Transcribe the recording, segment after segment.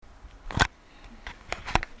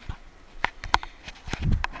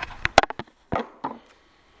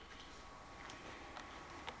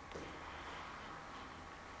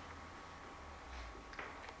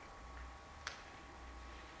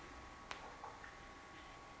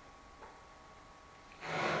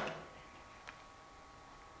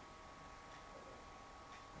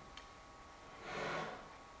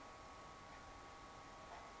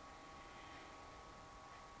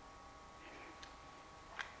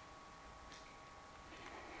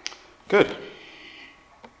Good.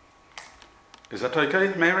 Is that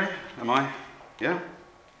okay, Mary? Am I? Yeah?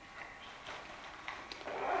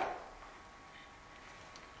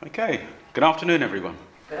 Okay. Good afternoon, everyone.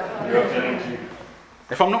 Good afternoon.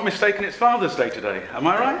 If I'm not mistaken, it's Father's Day today. Am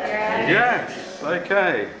I right? Yes.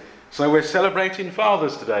 Okay. So we're celebrating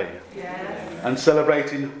fathers today. Yes. And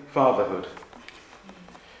celebrating fatherhood.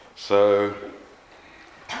 So,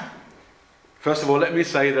 first of all, let me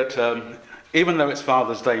say that even though it's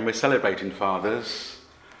Father's Day and we're celebrating fathers,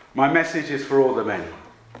 my message is for all the men.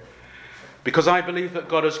 Because I believe that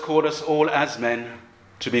God has called us all as men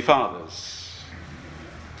to be fathers.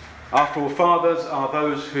 After all, fathers are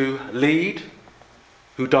those who lead,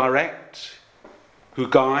 who direct, who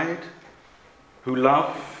guide, who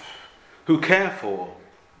love, who care for,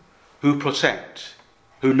 who protect,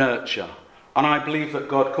 who nurture. And I believe that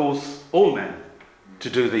God calls all men to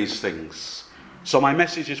do these things. So my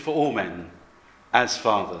message is for all men as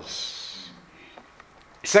fathers.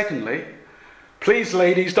 Secondly, please,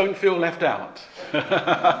 ladies, don't feel left out.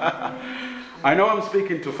 I know I'm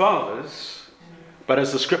speaking to fathers, but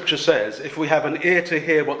as the scripture says, if we have an ear to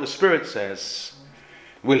hear what the Spirit says,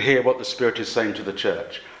 we'll hear what the Spirit is saying to the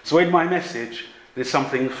church. So in my message, there's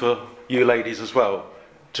something for you ladies as well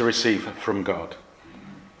to receive from God.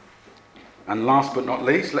 And last but not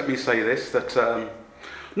least, let me say this, that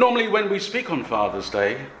normally when we speak on Father's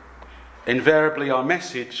Day, invariably our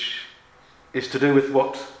message is to do with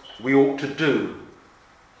what we ought to do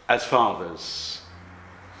as fathers.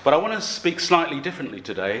 But I want to speak slightly differently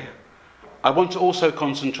today. I want to also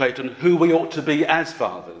concentrate on who we ought to be as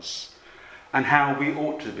fathers and how we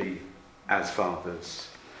ought to be as fathers.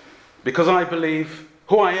 Because I believe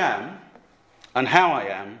who I am and how I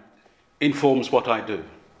am informs what I do.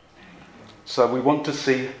 So we want to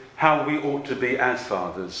see how we ought to be as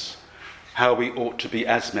fathers, how we ought to be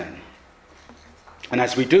as men. And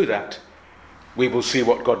as we do that, we will see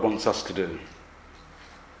what God wants us to do.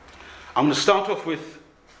 I'm going to start off with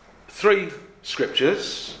 3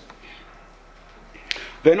 scriptures.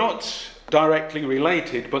 They're not directly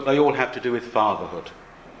related, but they all have to do with fatherhood.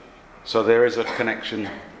 So there is a connection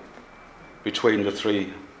between the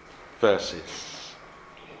 3 verses.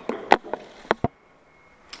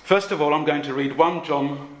 First of all, I'm going to read 1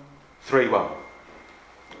 John 3:1,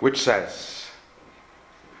 which says,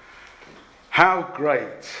 "How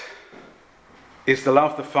great is the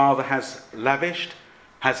love the Father has lavished,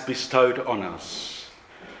 has bestowed on us,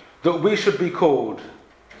 that we should be called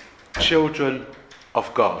children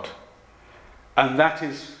of God. And that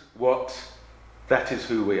is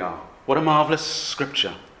who we are." What a marvellous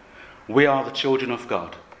scripture. We are the children of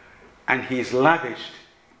God. And He's lavished,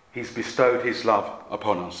 He's bestowed His love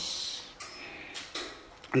upon us.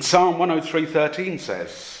 And Psalm 103:13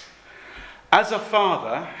 says, "As a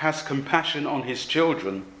father has compassion on his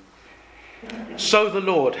children, so the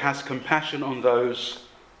Lord has compassion on those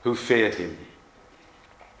who fear Him."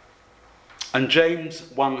 And James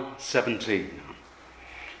 1:17,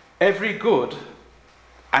 "Every good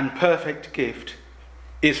and perfect gift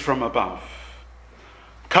is from above,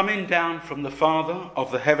 coming down from the Father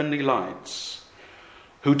of the heavenly lights,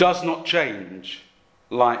 who does not change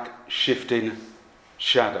like shifting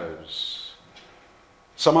shadows."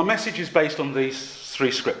 So my message is based on these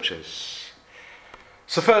 3 scriptures.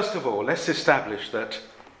 So first of all, let's establish that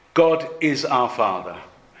God is our Father.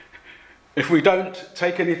 If we don't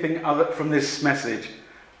take anything other from this message,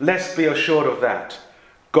 let's be assured of that.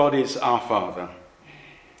 God is our Father.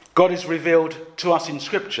 God is revealed to us in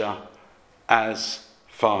Scripture as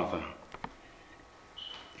Father.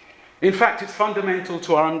 In fact, it's fundamental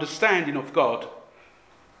to our understanding of God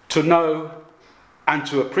to know and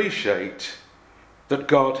to appreciate that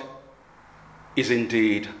God is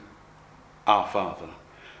indeed our Father.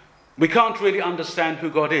 We can't really understand who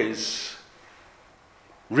God is,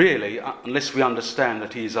 really, unless we understand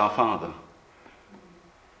that He is our Father.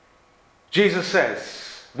 Jesus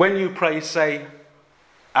says, when you pray, say,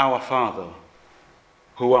 "Our Father,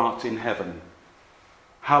 who art in heaven,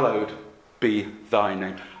 hallowed be thy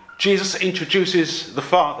name." Jesus introduces the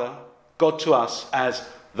Father, God, to us as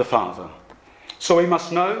the Father. So we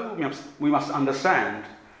must know, we must understand,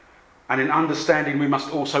 and in understanding we must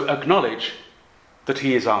also acknowledge that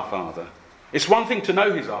He is our Father. It's one thing to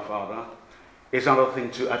know He's our Father, it's another thing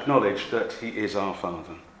to acknowledge that He is our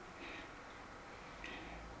Father.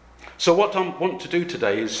 So what I want to do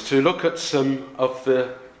today is to look at some of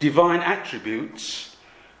the divine attributes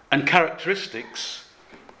and characteristics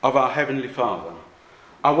of our Heavenly Father.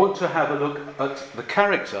 I want to have a look at the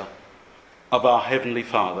character of our Heavenly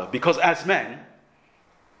Father, because as men,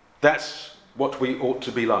 that's what we ought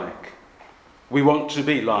to be like. We want to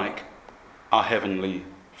be like our Heavenly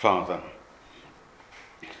Father.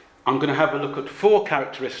 I'm going to have a look at 4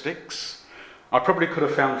 characteristics. I probably could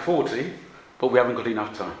have found 40, but we haven't got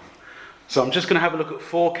enough time. So I'm just going to have a look at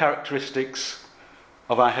 4 characteristics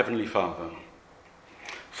of our Heavenly Father.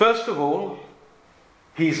 First of all,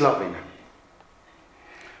 He's loving.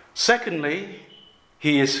 Secondly,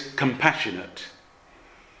 He is compassionate.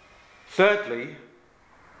 Thirdly,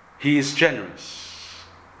 He is generous.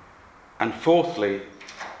 And fourthly,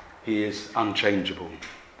 He is unchangeable.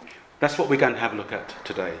 That's what we're going to have a look at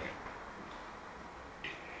today.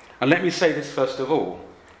 And let me say this first of all.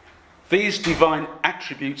 These divine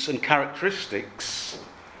attributes and characteristics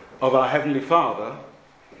of our Heavenly Father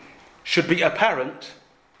should be apparent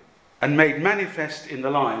and made manifest in the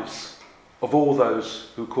lives of all those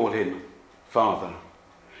who call Him Father,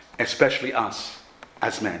 especially us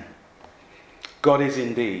as men. God is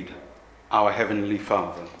indeed our Heavenly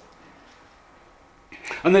Father.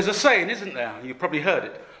 And there's a saying, isn't there? You've probably heard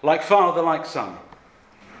it. Like father, like son.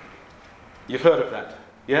 You've heard of that,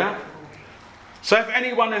 yeah? So if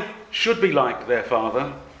anyone should be like their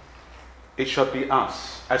father, it should be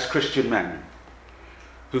us as Christian men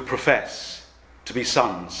who profess to be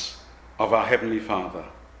sons of our Heavenly Father.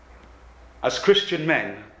 As Christian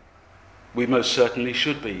men, we most certainly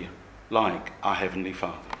should be like our Heavenly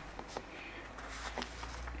Father.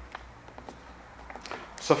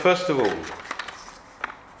 So first of all,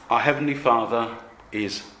 our Heavenly Father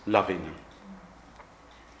is loving.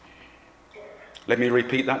 Let me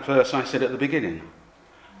repeat that verse I said at the beginning.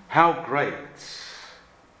 How great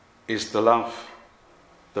is the love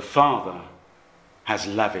the Father has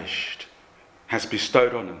lavished, has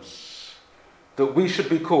bestowed on us, that we should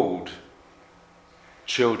be called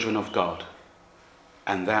children of God.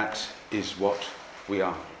 And that is what we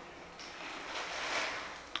are.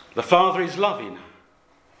 The Father is loving,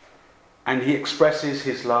 and He expresses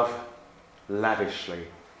His love lavishly.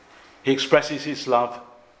 He expresses His love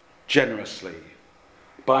generously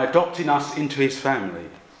by adopting us into His family,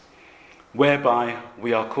 whereby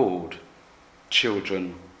we are called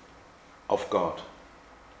children of God.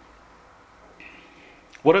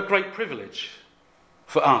 What a great privilege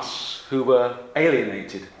for us who were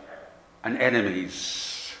alienated and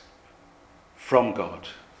enemies from God.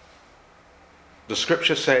 The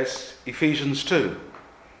scripture says, Ephesians 2,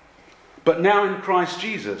 "But now in Christ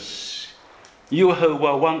Jesus, you who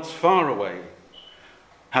were once far away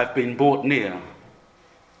have been brought near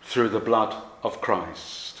through the blood of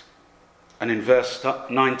Christ." And in verse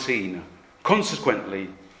 19, "Consequently,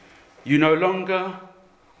 you no longer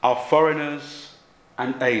are foreigners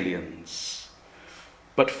and aliens,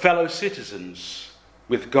 but fellow citizens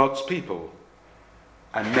with God's people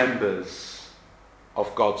and members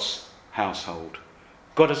of God's household."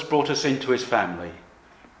 God has brought us into His family,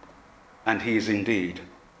 and He is indeed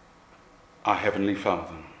our Heavenly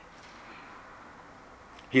Father.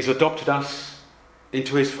 He's adopted us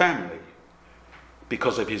into His family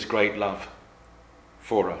because of His great love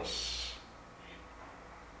for us.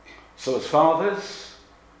 So as fathers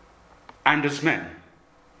and as men,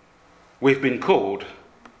 we've been called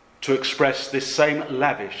to express this same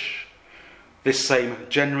lavish, this same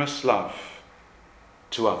generous love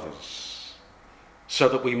to others, so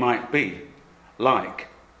that we might be like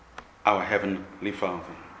our Heavenly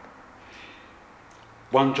Father.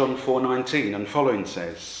 1 John 4:19 and following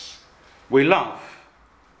says, "We love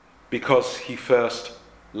because He first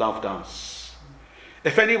loved us.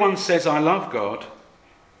 If anyone says, 'I love God,'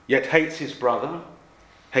 yet hates his brother,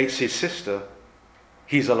 hates his sister,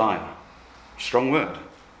 he's a liar." Strong word.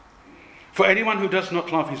 "For anyone who does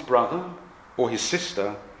not love his brother or his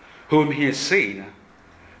sister, whom he has seen,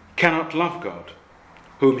 cannot love God,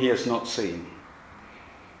 whom he has not seen.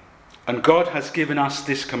 And God has given us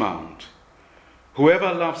this command: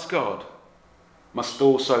 whoever loves God must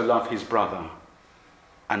also love his brother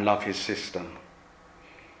and love his sister."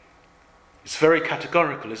 It's very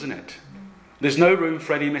categorical, isn't it? There's no room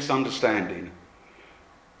for any misunderstanding.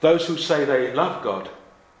 Those who say they love God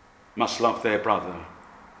must love their brother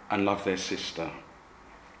and love their sister.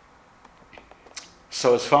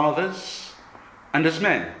 So as fathers and as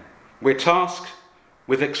men, we're tasked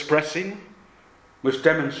with expressing, with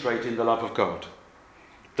demonstrating the love of God,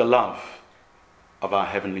 the love of our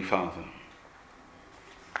Heavenly Father.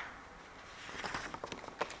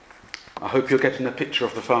 I hope you're getting a picture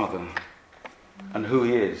of the Father and who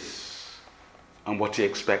He is and what He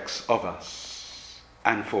expects of us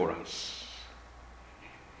and for us.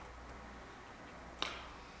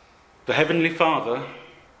 The Heavenly Father,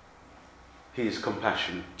 He is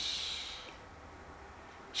compassionate.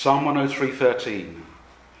 Psalm 103:13.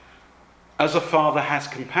 "As a father has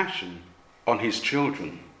compassion on his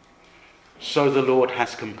children, so the Lord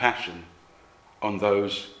has compassion on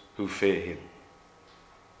those who fear him.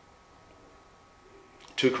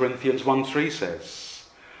 2 Corinthians 1:3 says,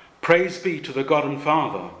 "Praise be to the God and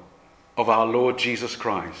Father of our Lord Jesus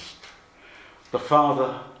Christ, the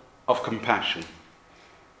Father of compassion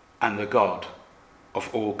and the God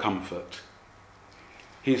of all comfort."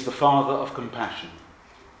 He's the Father of compassion.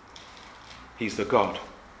 He's the God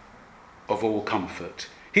of all comfort.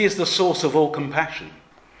 He is the source of all compassion.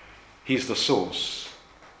 He's the source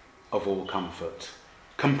of all comfort.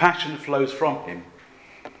 Compassion flows from him.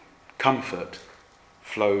 Comfort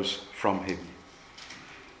flows from him.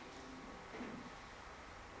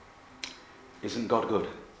 Isn't God good?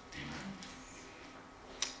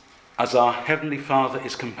 As our Heavenly Father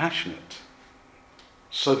is compassionate,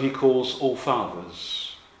 so he calls all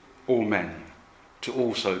fathers, all men, to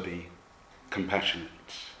also be compassionate.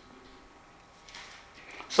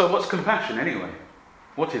 So what's compassion anyway?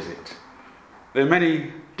 What is it? There are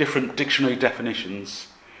many different dictionary definitions,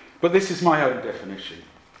 but this is my own definition.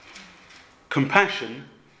 Compassion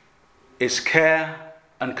is care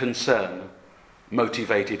and concern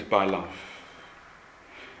motivated by love.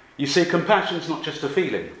 You see, compassion is not just a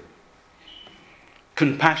feeling.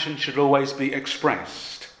 Compassion should always be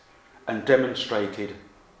expressed and demonstrated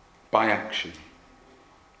by action.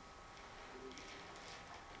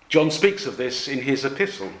 John speaks of this in his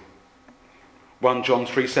epistle. 1 John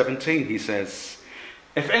 3:17, he says,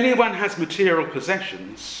 "If anyone has material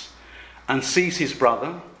possessions and sees his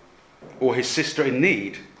brother or his sister in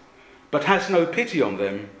need, but has no pity on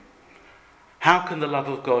them, how can the love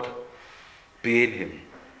of God be in him?"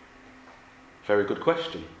 Very good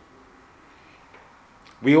question.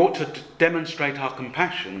 We ought to demonstrate our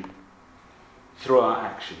compassion through our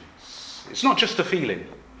actions. It's not just a feeling,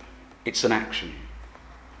 it's an action.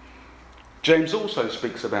 James also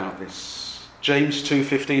speaks about this. James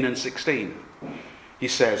 2:15 and 16. He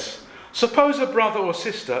says, "Suppose a brother or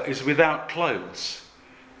sister is without clothes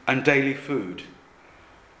and daily food.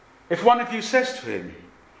 If one of you says to him,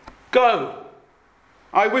 'Go,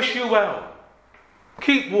 I wish you well,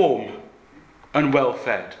 keep warm and well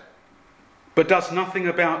fed,' but does nothing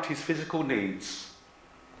about his physical needs,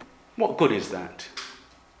 what good is that?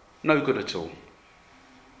 No good at all."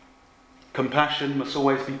 Compassion must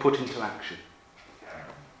always be put into action.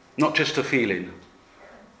 Not just a feeling,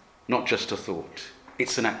 not just a thought.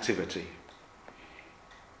 It's an activity.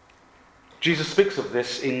 Jesus speaks of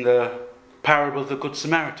this in the parable of the Good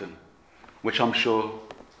Samaritan, which I'm sure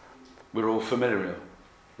we're all familiar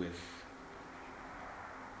with.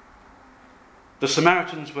 The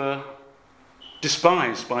Samaritans were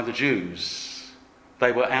despised by the Jews.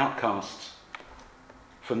 They were outcasts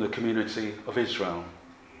from the community of Israel.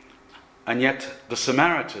 And yet the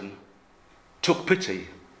Samaritan took pity,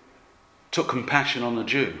 took compassion on the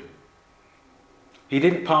Jew. He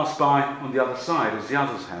didn't pass by on the other side as the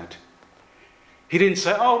others had. He didn't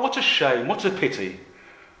say, "Oh, what a shame, what a pity.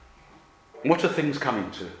 What are things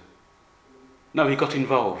coming to?" No, he got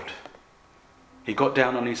involved. He got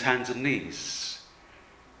down on his hands and knees.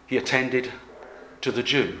 He attended to the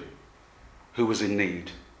Jew who was in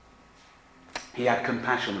need. He had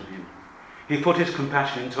compassion on him. He put his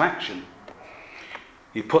compassion into action.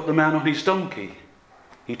 He put the man on his donkey.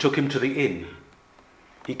 He took him to the inn.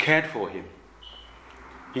 He cared for him.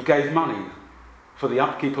 He gave money for the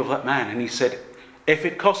upkeep of that man, and he said, "If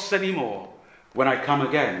it costs any more, when I come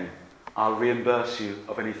again, I'll reimburse you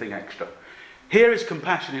of anything extra." Here is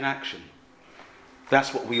compassion in action.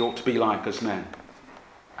 That's what we ought to be like as men,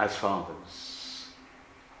 as fathers.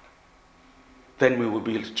 Then we will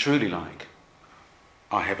be truly like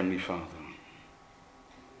our Heavenly Father.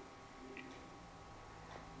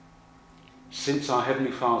 Since our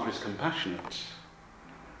Heavenly Father is compassionate,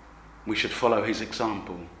 we should follow his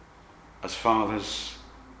example as fathers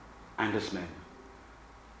and as men.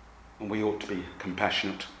 And we ought to be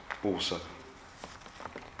compassionate also.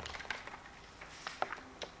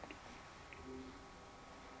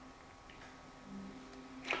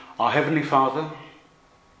 Our Heavenly Father,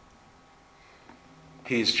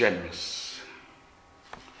 he is generous.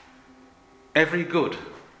 Every good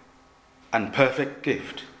and perfect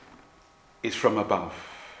gift is from above,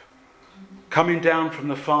 coming down from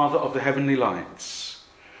the Father of the heavenly lights,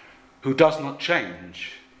 who does not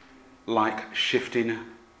change like shifting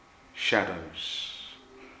shadows.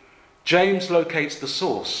 James locates the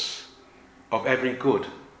source of every good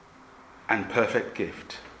and perfect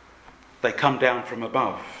gift. They come down from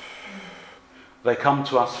above. They come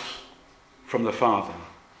to us from the Father,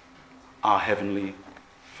 our Heavenly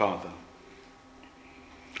Father.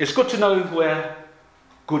 It's good to know where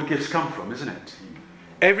good gifts come from, isn't it?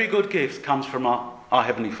 Every good gift comes from our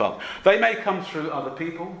Heavenly Father. They may come through other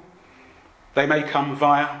people. They may come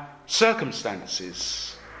via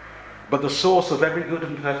circumstances. But the source of every good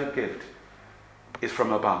and perfect gift is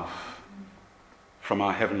from above, from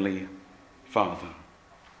our Heavenly Father.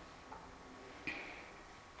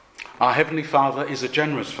 Our Heavenly Father is a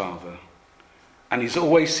generous Father, and He's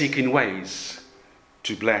always seeking ways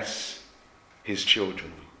to bless His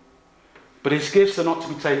children. But His gifts are not to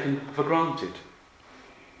be taken for granted.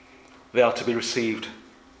 They are to be received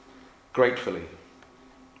gratefully.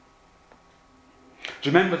 Do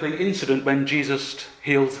you remember the incident when Jesus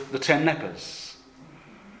healed the 10 lepers?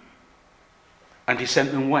 And He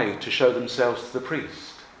sent them away to show themselves to the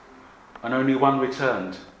priest. And only one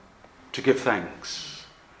returned to give thanks.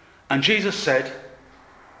 And Jesus said,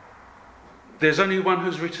 "There's only one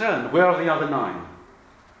who's returned. Where are the other 9?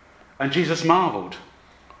 And Jesus marvelled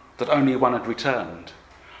that only one had returned.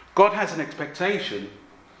 God has an expectation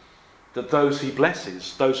that those He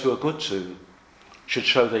blesses, those who are good to, should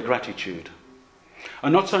show their gratitude.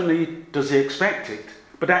 And not only does He expect it,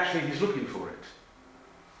 but actually He's looking for it.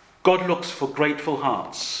 God looks for grateful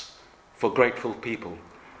hearts, for grateful people,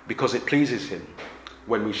 because it pleases Him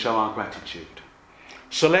when we show our gratitude.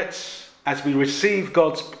 So let's, as we receive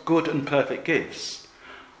God's good and perfect gifts,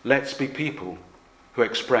 let's be people who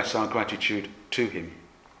express our gratitude to Him.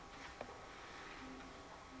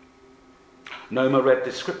 Noma read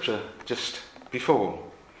this scripture just before,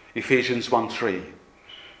 Ephesians 1:3.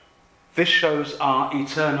 This shows our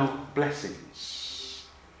eternal blessings.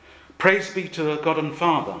 Praise be to the God and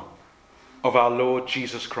Father of our Lord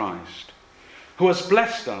Jesus Christ, who has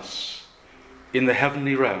blessed us in the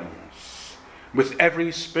heavenly realms with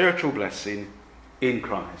every spiritual blessing in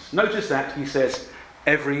Christ. Notice that he says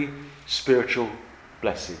every spiritual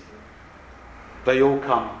blessing. They all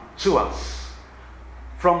come to us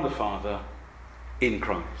from the Father in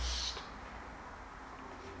Christ.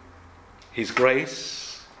 His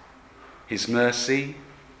grace, His mercy,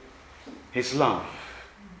 His love,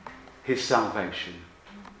 His salvation.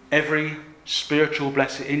 Every spiritual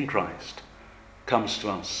blessing in Christ comes to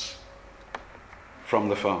us from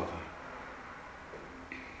the Father.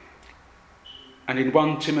 And in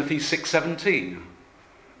 1 Timothy 6:17,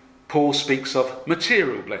 Paul speaks of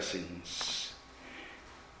material blessings.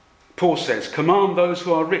 Paul says, "Command those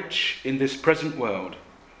who are rich in this present world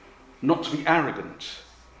not to be arrogant,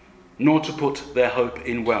 nor to put their hope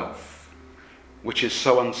in wealth, which is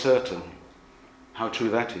so uncertain," how true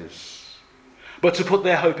that is, "but to put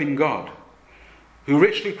their hope in God, who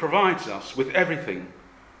richly provides us with everything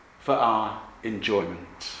for our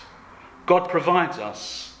enjoyment." God provides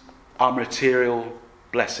us our material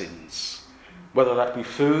blessings, whether that be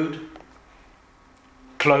food,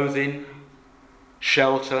 clothing,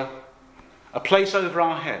 shelter, a place over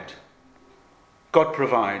our head. God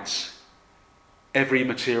provides every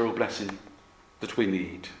material blessing that we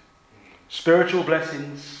need. Spiritual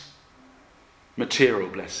blessings, material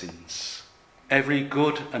blessings. Every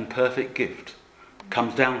good and perfect gift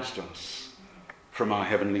comes down to us from our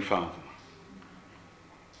Heavenly Father.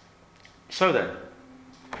 So then,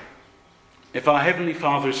 if our Heavenly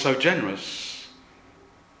Father is so generous,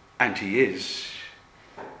 and He is,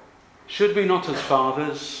 should we not as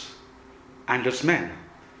fathers and as men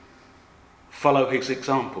follow His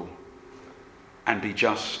example and be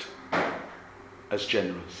just as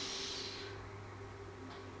generous?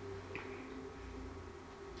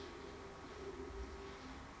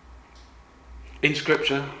 In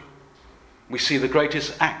Scripture, we see the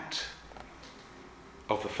greatest act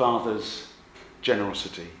of the Father's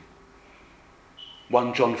generosity.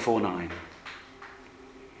 1 John 4:9.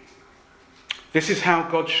 This is how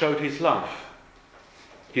God showed His love,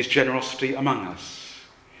 His generosity among us.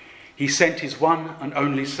 He sent His one and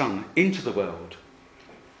only Son into the world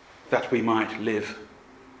that we might live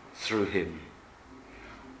through Him.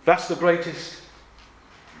 That's the greatest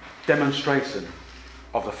demonstration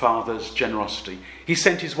of the Father's generosity. He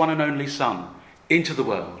sent His one and only Son into the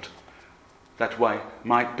world that we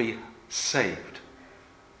might be saved,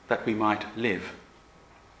 that we might live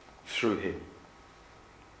through Him.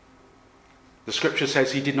 The Scripture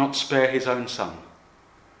says He did not spare His own Son,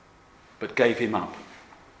 but gave Him up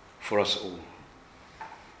for us all.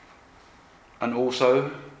 And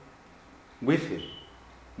also, with Him,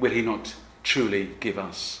 will He not truly give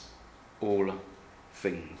us all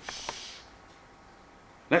things?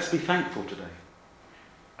 Let's be thankful today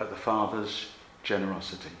at the Father's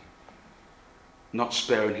generosity, not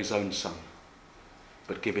sparing His own Son,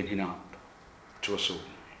 but giving Him up to us all.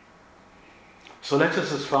 So let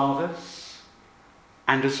us as fathers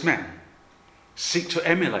and as men seek to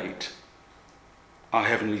emulate our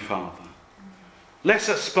Heavenly Father. Let's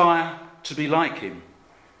aspire to be like him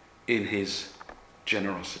in his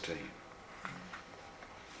generosity.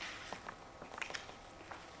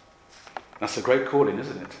 That's a great calling,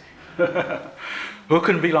 isn't it? Who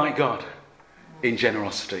can be like God in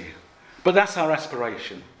generosity? But that's our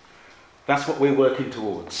aspiration. That's what we're working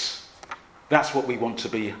towards. That's what we want to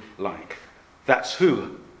be like. That's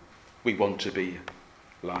who we want to be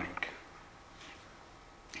like.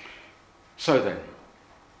 So then,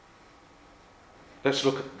 let's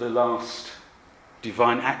look at the last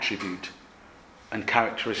divine attribute and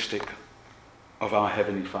characteristic of our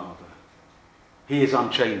Heavenly Father. He is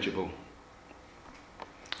unchangeable.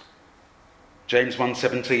 James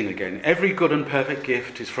 1:17 again. Every good and perfect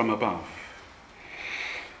gift is from above,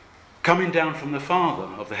 coming down from the Father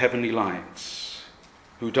of the heavenly lights,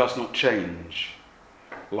 who does not change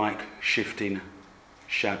like shifting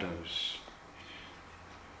shadows.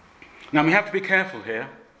 Now we have to be careful here.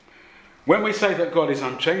 When we say that God is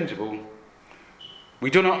unchangeable, we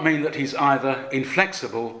do not mean that he's either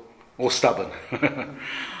inflexible or stubborn.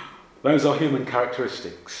 Those are human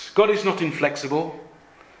characteristics. God is not inflexible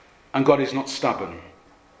and God is not stubborn.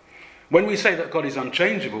 When we say that God is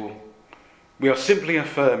unchangeable, we are simply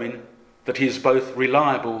affirming that he is both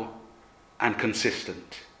reliable and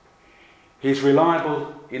consistent. He is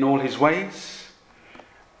reliable in all his ways,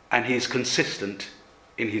 and he is consistent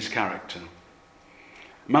in his character.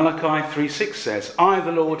 Malachi 3:6 says, I,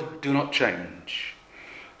 the Lord, do not change.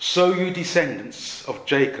 So you descendants of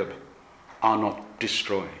Jacob are not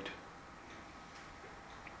destroyed.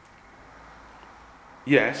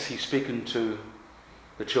 Yes, he's speaking to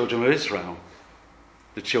the children of Israel,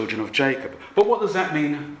 the children of Jacob. But what does that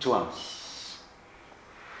mean to us?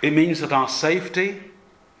 It means that our safety,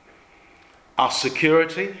 our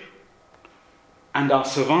security, and our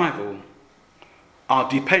survival are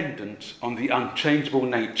dependent on the unchangeable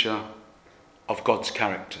nature of God's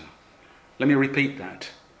character. Let me repeat that.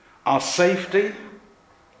 Our safety,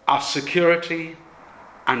 our security,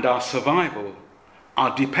 and our survival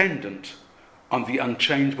are dependent on the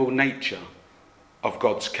unchangeable nature of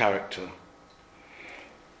God's character.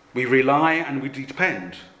 We rely and we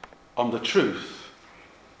depend on the truth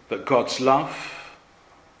that God's love,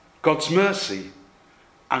 God's mercy,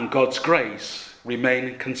 and God's grace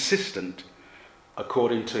remain consistent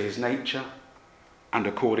according to his nature and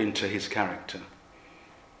according to his character.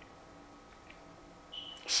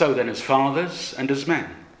 So then, as fathers and as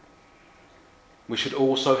men, we should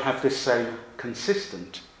also have this same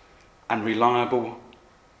consistent and reliable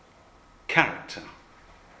character.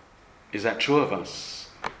 Is that true of us?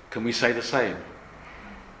 Can we say the same?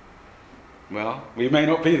 Well, we may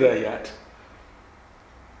not be there yet,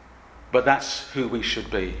 but that's who we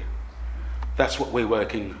should be. That's what we're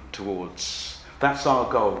working towards. That's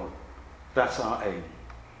our goal. That's our aim.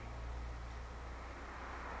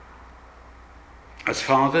 As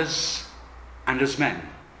fathers and as men,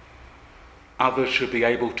 others should be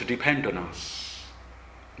able to depend on us.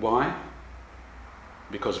 Why?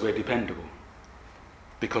 Because we're dependable.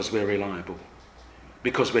 Because we're reliable.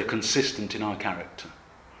 Because we're consistent in our character.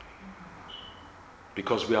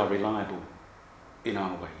 Because we are reliable in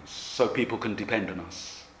our ways. So people can depend on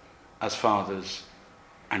us as fathers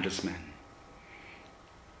and as men.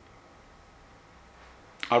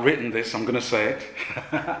 I've written this, I'm going to say it.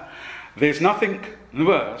 There's nothing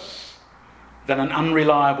worse than an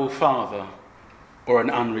unreliable father or an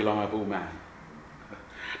unreliable man.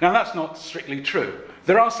 Now that's not strictly true.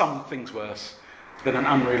 There are some things worse than an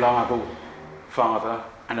unreliable father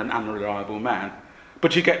and an unreliable man.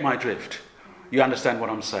 But you get my drift. You understand what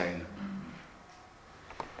I'm saying.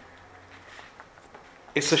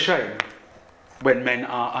 It's a shame when men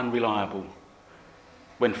are unreliable,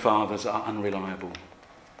 when fathers are unreliable.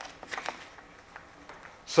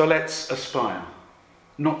 So let's aspire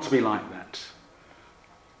not to be like that.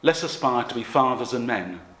 Let's aspire to be fathers and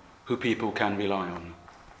men who people can rely on,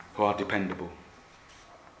 who are dependable.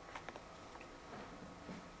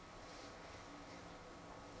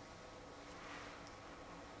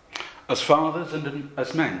 As fathers and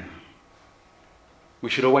as men, we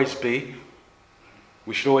should always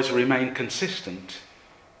remain consistent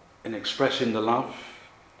in expressing the love,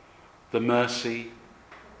 the mercy,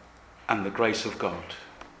 and the grace of God.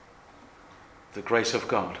 The grace of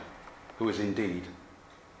God, who is indeed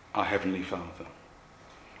our Heavenly Father.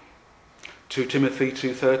 2 Timothy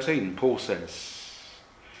 2:13, Paul says,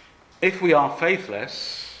 if we are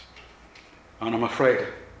faithless, and I'm afraid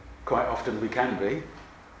quite often we can be,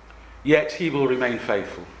 yet he will remain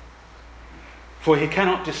faithful. For he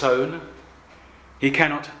cannot disown, he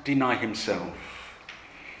cannot deny himself.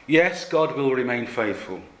 Yes, God will remain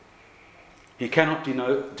faithful. He cannot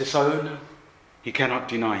disown, He cannot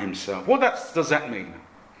deny himself. What does that mean?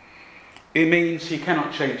 It means he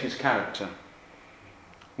cannot change his character,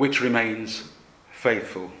 which remains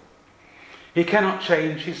faithful. He cannot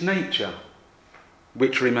change his nature,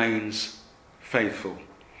 which remains faithful.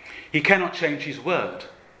 He cannot change his word,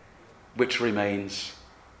 which remains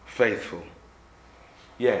faithful.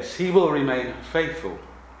 Yes, he will remain faithful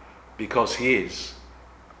because he is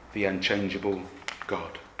the unchangeable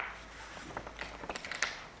God.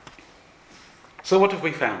 So what have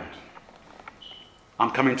we found?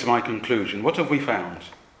 I'm coming to my conclusion. What have we found?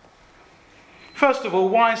 First of all,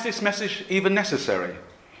 why is this message even necessary?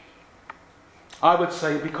 I would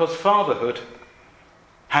say because fatherhood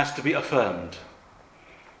has to be affirmed.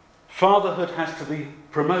 Fatherhood has to be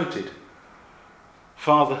promoted.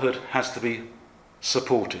 Fatherhood has to be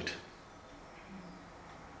supported.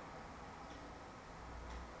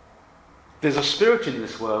 There's a spirit in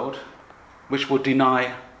this world which will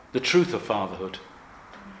deny the truth of fatherhood,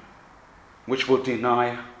 which will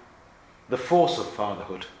deny the force of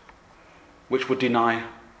fatherhood, which will deny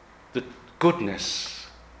the goodness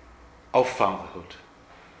of fatherhood.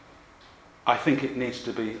 I think it needs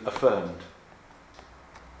to be affirmed.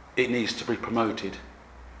 It needs to be promoted.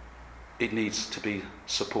 It needs to be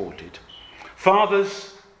supported.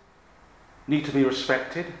 Fathers need to be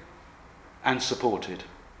respected and supported.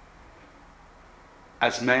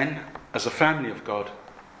 As men, as a family of God,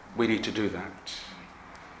 we need to do that.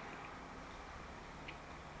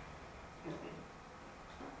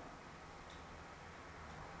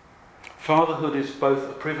 Fatherhood is both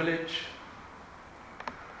a privilege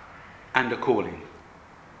and a calling.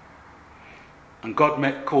 And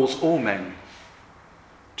God calls all men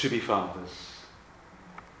to be fathers.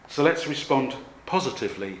 So let's respond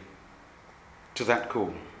positively to that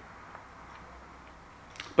call.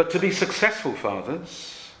 But to be successful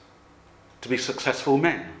fathers, to be successful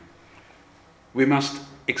men, we must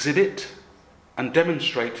exhibit and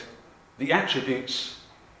demonstrate the attributes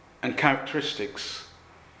and characteristics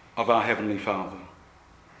of our Heavenly Father.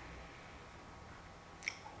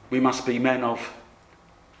 We must be men of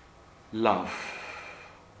love.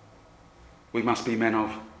 We must be men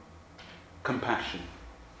of compassion.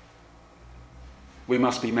 We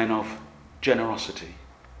must be men of generosity.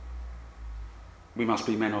 We must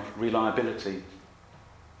be men of reliability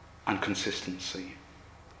and consistency.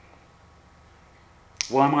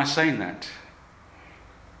 Why am I saying that?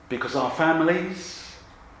 Because our families,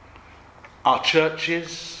 our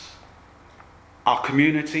churches, our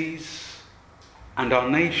communities, and our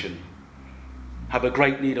nation have a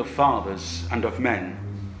great need of fathers and of men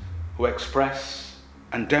who express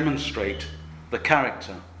and demonstrate the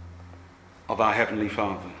character of our Heavenly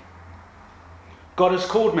Father. God has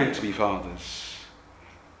called men to be fathers,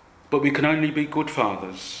 but we can only be good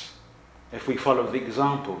fathers if we follow the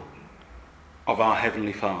example of our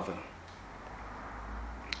Heavenly Father.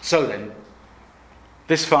 So then,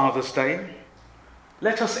 this Father's Day,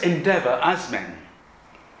 let us endeavour as men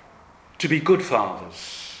to be good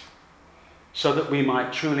fathers, so that we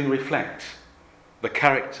might truly reflect the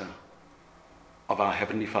character of our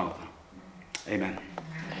Heavenly Father. Amen.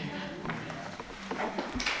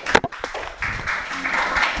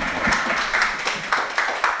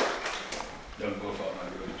 Don't go far, my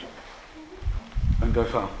brother. Don't go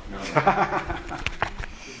far. No.